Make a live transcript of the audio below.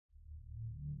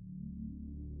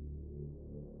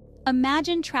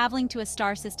Imagine traveling to a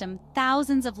star system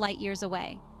thousands of light years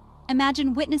away.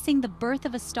 Imagine witnessing the birth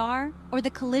of a star or the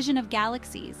collision of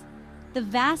galaxies. The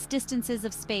vast distances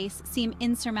of space seem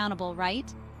insurmountable,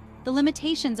 right? The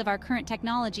limitations of our current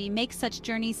technology make such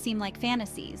journeys seem like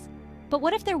fantasies. But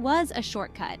what if there was a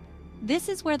shortcut? This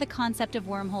is where the concept of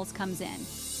wormholes comes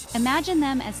in. Imagine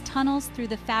them as tunnels through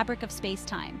the fabric of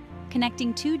space-time,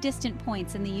 connecting two distant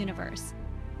points in the universe.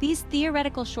 These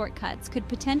theoretical shortcuts could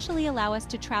potentially allow us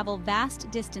to travel vast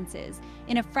distances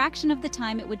in a fraction of the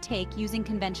time it would take using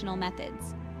conventional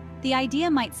methods. The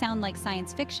idea might sound like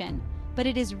science fiction, but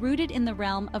it is rooted in the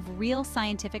realm of real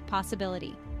scientific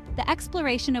possibility. The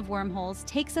exploration of wormholes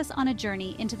takes us on a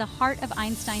journey into the heart of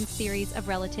Einstein's theories of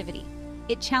relativity.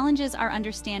 It challenges our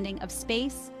understanding of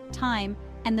space, time,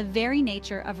 and the very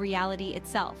nature of reality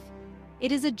itself.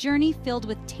 It is a journey filled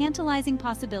with tantalizing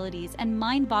possibilities and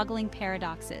mind-boggling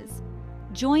paradoxes.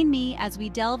 Join me as we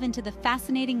delve into the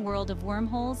fascinating world of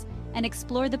wormholes and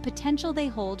explore the potential they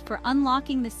hold for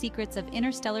unlocking the secrets of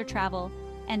interstellar travel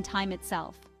and time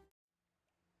itself.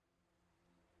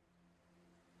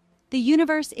 The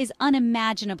universe is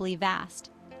unimaginably vast.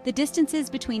 The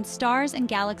distances between stars and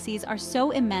galaxies are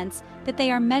so immense that they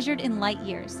are measured in light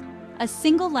years. A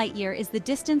single light year is the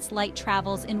distance light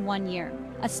travels in 1 year,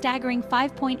 a staggering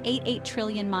 5.88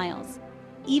 trillion miles.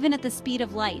 Even at the speed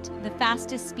of light, the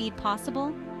fastest speed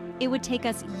possible, it would take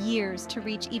us years to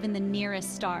reach even the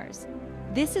nearest stars.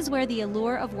 This is where the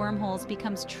allure of wormholes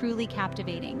becomes truly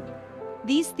captivating.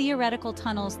 These theoretical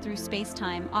tunnels through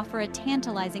space-time offer a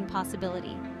tantalizing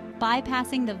possibility,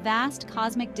 bypassing the vast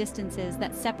cosmic distances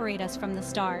that separate us from the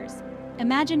stars.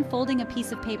 Imagine folding a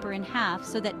piece of paper in half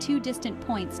so that two distant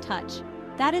points touch.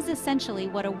 That is essentially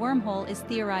what a wormhole is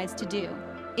theorized to do.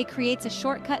 It creates a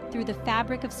shortcut through the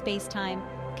fabric of space-time,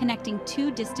 connecting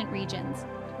two distant regions.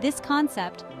 This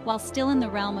concept, while still in the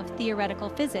realm of theoretical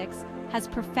physics, has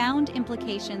profound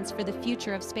implications for the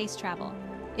future of space travel.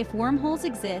 If wormholes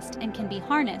exist and can be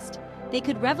harnessed, they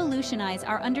could revolutionize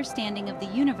our understanding of the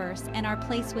universe and our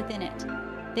place within it.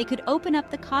 They could open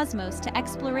up the cosmos to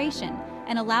exploration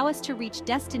and allow us to reach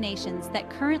destinations that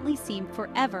currently seem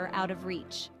forever out of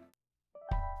reach.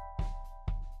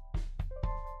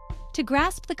 To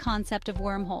grasp the concept of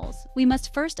wormholes, we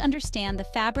must first understand the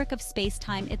fabric of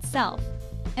space-time itself.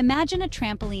 Imagine a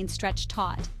trampoline stretched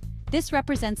taut. This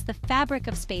represents the fabric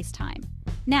of space-time.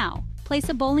 Now, place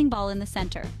a bowling ball in the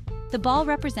center. The ball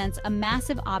represents a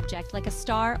massive object like a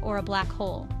star or a black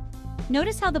hole.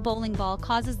 Notice how the bowling ball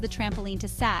causes the trampoline to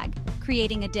sag,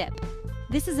 creating a dip.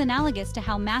 This is analogous to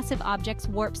how massive objects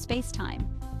warp space-time.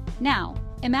 Now,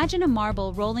 imagine a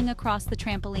marble rolling across the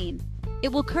trampoline.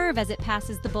 It will curve as it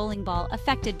passes the bowling ball,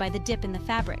 affected by the dip in the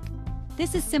fabric.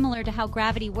 This is similar to how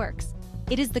gravity works.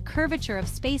 It is the curvature of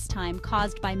space-time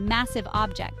caused by massive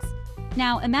objects.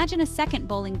 Now, imagine a second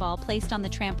bowling ball placed on the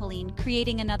trampoline,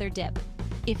 creating another dip.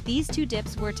 If these two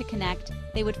dips were to connect,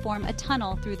 they would form a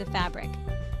tunnel through the fabric.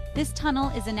 This tunnel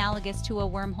is analogous to a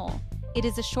wormhole. It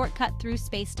is a shortcut through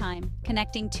space-time,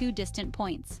 connecting two distant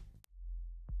points.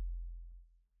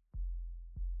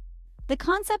 The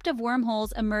concept of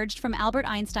wormholes emerged from Albert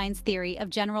Einstein's theory of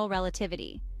general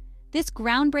relativity. This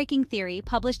groundbreaking theory,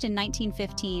 published in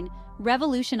 1915,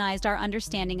 revolutionized our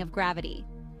understanding of gravity.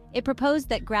 It proposed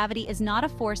that gravity is not a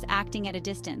force acting at a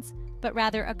distance, but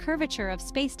rather a curvature of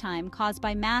space-time caused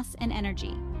by mass and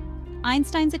energy.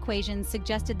 Einstein's equations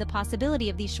suggested the possibility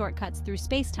of these shortcuts through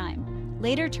space-time,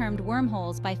 later termed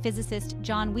wormholes by physicist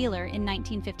John Wheeler in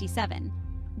 1957.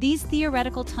 These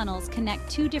theoretical tunnels connect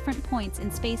two different points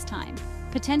in space-time,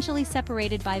 potentially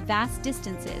separated by vast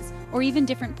distances or even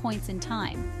different points in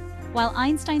time. While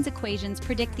Einstein's equations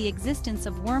predict the existence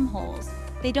of wormholes,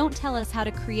 they don't tell us how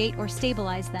to create or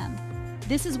stabilize them.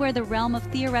 This is where the realm of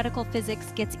theoretical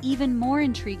physics gets even more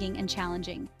intriguing and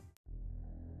challenging.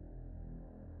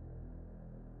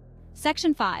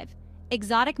 Section 5.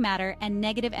 Exotic matter and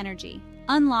negative energy,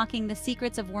 unlocking the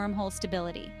secrets of wormhole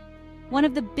stability. One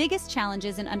of the biggest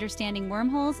challenges in understanding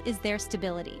wormholes is their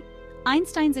stability.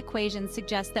 Einstein's equations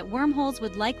suggest that wormholes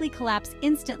would likely collapse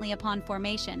instantly upon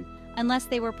formation unless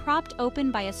they were propped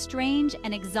open by a strange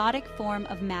and exotic form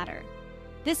of matter.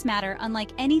 This matter,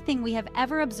 unlike anything we have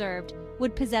ever observed,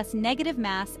 would possess negative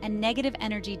mass and negative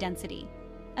energy density.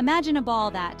 Imagine a ball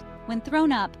that, when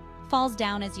thrown up, falls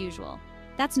down as usual.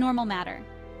 That's normal matter.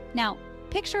 Now,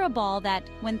 picture a ball that,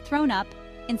 when thrown up,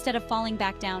 instead of falling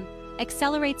back down,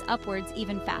 accelerates upwards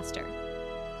even faster.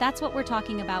 That's what we're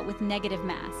talking about with negative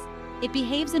mass. It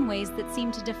behaves in ways that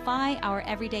seem to defy our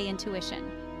everyday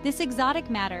intuition. This exotic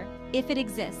matter, if it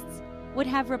exists, would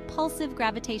have repulsive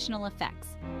gravitational effects,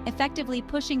 effectively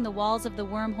pushing the walls of the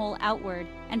wormhole outward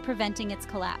and preventing its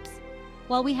collapse.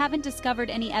 while we haven't discovered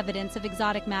any evidence of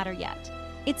exotic matter yet.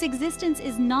 Its existence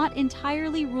is not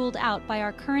entirely ruled out by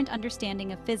our current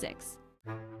understanding of physics.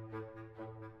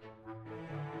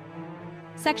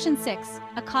 Section 6.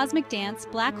 A cosmic dance,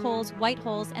 black holes, white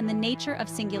holes, and the nature of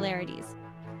singularities.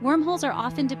 Wormholes are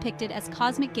often depicted as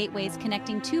cosmic gateways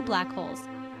connecting two black holes.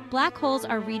 Black holes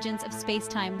are regions of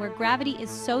space-time where gravity is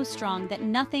so strong that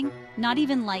nothing, not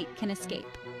even light, can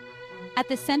escape. At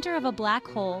the center of a black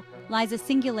hole lies a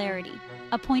singularity,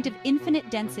 a point of infinite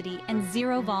density and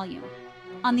zero volume.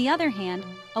 On the other hand,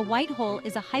 a white hole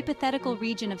is a hypothetical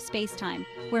region of space-time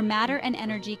where matter and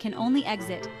energy can only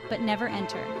exit but never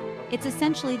enter. It's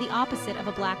essentially the opposite of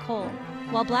a black hole.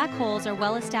 While black holes are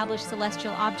well-established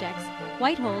celestial objects,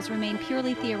 white holes remain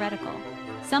purely theoretical.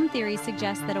 Some theories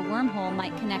suggest that a wormhole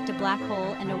might connect a black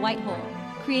hole and a white hole,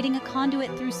 creating a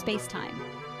conduit through space-time.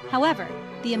 However,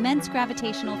 the immense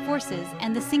gravitational forces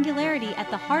and the singularity at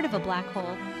the heart of a black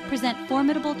hole present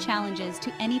formidable challenges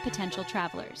to any potential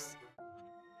travelers.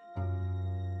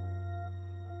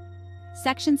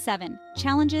 Section 7.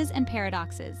 Challenges and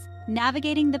paradoxes.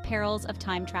 Navigating the perils of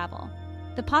time travel.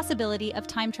 The possibility of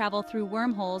time travel through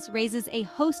wormholes raises a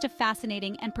host of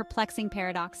fascinating and perplexing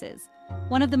paradoxes.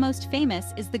 One of the most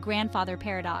famous is the grandfather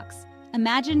paradox.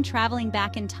 Imagine traveling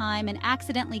back in time and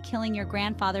accidentally killing your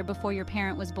grandfather before your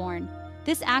parent was born.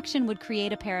 This action would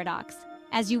create a paradox,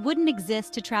 as you wouldn't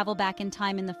exist to travel back in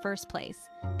time in the first place.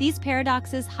 These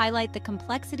paradoxes highlight the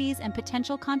complexities and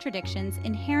potential contradictions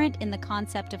inherent in the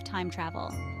concept of time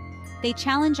travel. They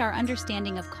challenge our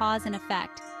understanding of cause and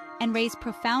effect and raise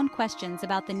profound questions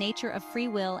about the nature of free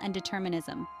will and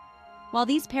determinism. While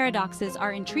these paradoxes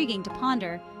are intriguing to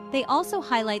ponder, they also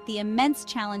highlight the immense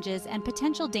challenges and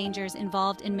potential dangers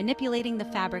involved in manipulating the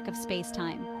fabric of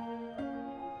space-time.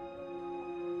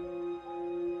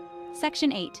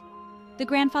 Section 8. The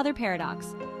grandfather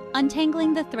paradox.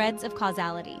 Untangling the threads of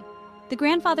causality. The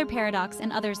grandfather paradox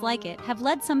and others like it have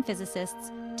led some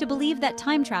physicists to believe that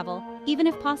time travel, even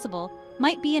if possible,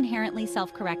 might be inherently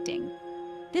self-correcting.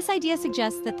 This idea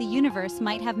suggests that the universe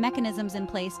might have mechanisms in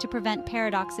place to prevent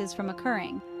paradoxes from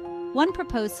occurring. One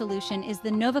proposed solution is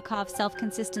the Novikov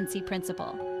self-consistency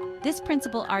principle. This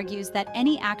principle argues that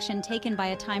any action taken by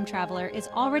a time traveler is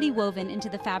already woven into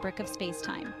the fabric of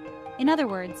space-time. In other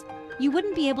words, you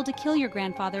wouldn't be able to kill your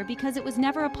grandfather because it was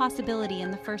never a possibility in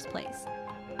the first place.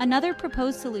 Another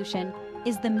proposed solution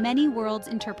is the many worlds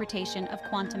interpretation of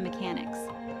quantum mechanics.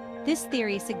 This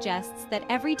theory suggests that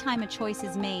every time a choice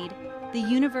is made, the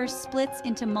universe splits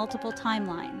into multiple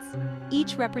timelines,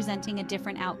 each representing a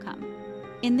different outcome.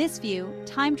 In this view,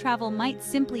 time travel might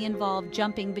simply involve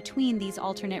jumping between these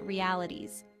alternate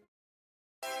realities.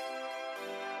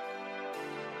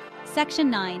 Section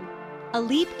 9. A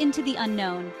leap into the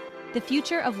unknown. The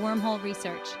future of wormhole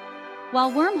research.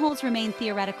 While wormholes remain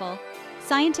theoretical,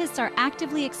 scientists are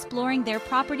actively exploring their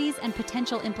properties and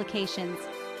potential implications.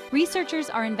 Researchers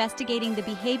are investigating the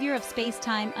behavior of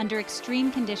space-time under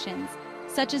extreme conditions,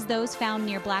 such as those found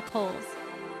near black holes.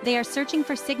 They are searching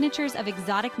for signatures of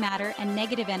exotic matter and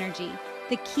negative energy,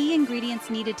 the key ingredients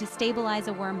needed to stabilize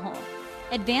a wormhole.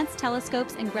 Advanced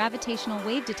telescopes and gravitational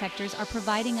wave detectors are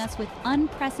providing us with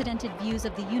unprecedented views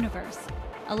of the universe,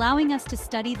 allowing us to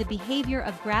study the behavior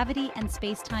of gravity and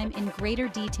space-time in greater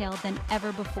detail than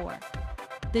ever before.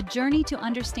 The journey to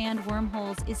understand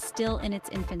wormholes is still in its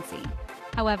infancy.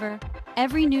 However,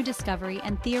 every new discovery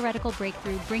and theoretical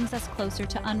breakthrough brings us closer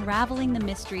to unraveling the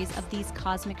mysteries of these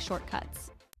cosmic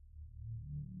shortcuts.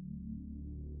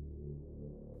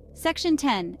 Section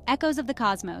 10. Echoes of the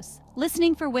Cosmos.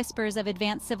 Listening for whispers of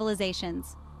advanced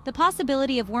civilizations. The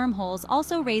possibility of wormholes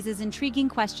also raises intriguing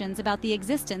questions about the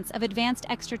existence of advanced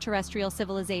extraterrestrial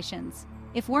civilizations.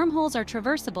 If wormholes are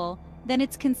traversable, then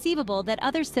it's conceivable that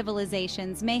other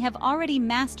civilizations may have already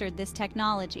mastered this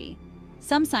technology.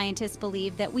 Some scientists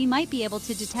believe that we might be able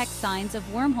to detect signs of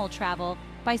wormhole travel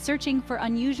by searching for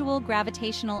unusual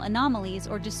gravitational anomalies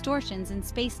or distortions in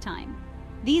space-time.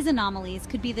 These anomalies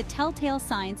could be the telltale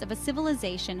signs of a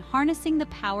civilization harnessing the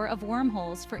power of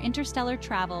wormholes for interstellar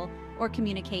travel or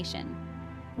communication.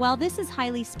 While this is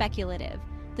highly speculative,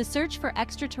 the search for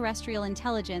extraterrestrial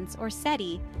intelligence, or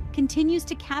SETI, continues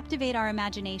to captivate our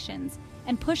imaginations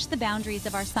and push the boundaries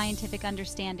of our scientific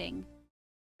understanding.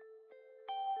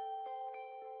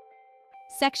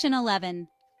 Section 11.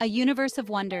 A Universe of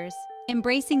Wonders.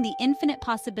 Embracing the infinite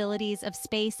possibilities of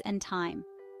space and time.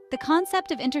 The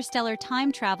concept of interstellar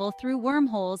time travel through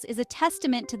wormholes is a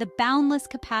testament to the boundless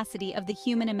capacity of the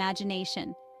human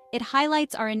imagination. It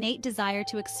highlights our innate desire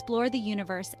to explore the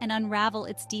universe and unravel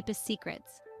its deepest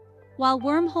secrets. While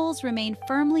wormholes remain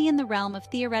firmly in the realm of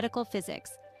theoretical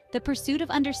physics, The pursuit of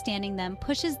understanding them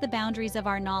pushes the boundaries of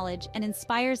our knowledge and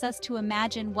inspires us to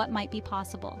imagine what might be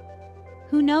possible.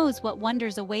 Who knows what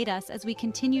wonders await us as we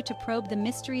continue to probe the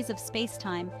mysteries of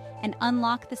space-time and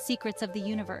unlock the secrets of the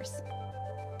universe.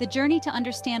 The journey to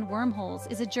understand wormholes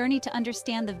is a journey to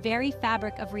understand the very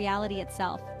fabric of reality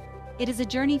itself. It is a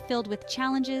journey filled with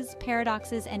challenges,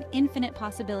 paradoxes, and infinite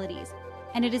possibilities,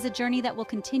 and it is a journey that will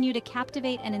continue to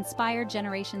captivate and inspire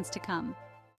generations to come.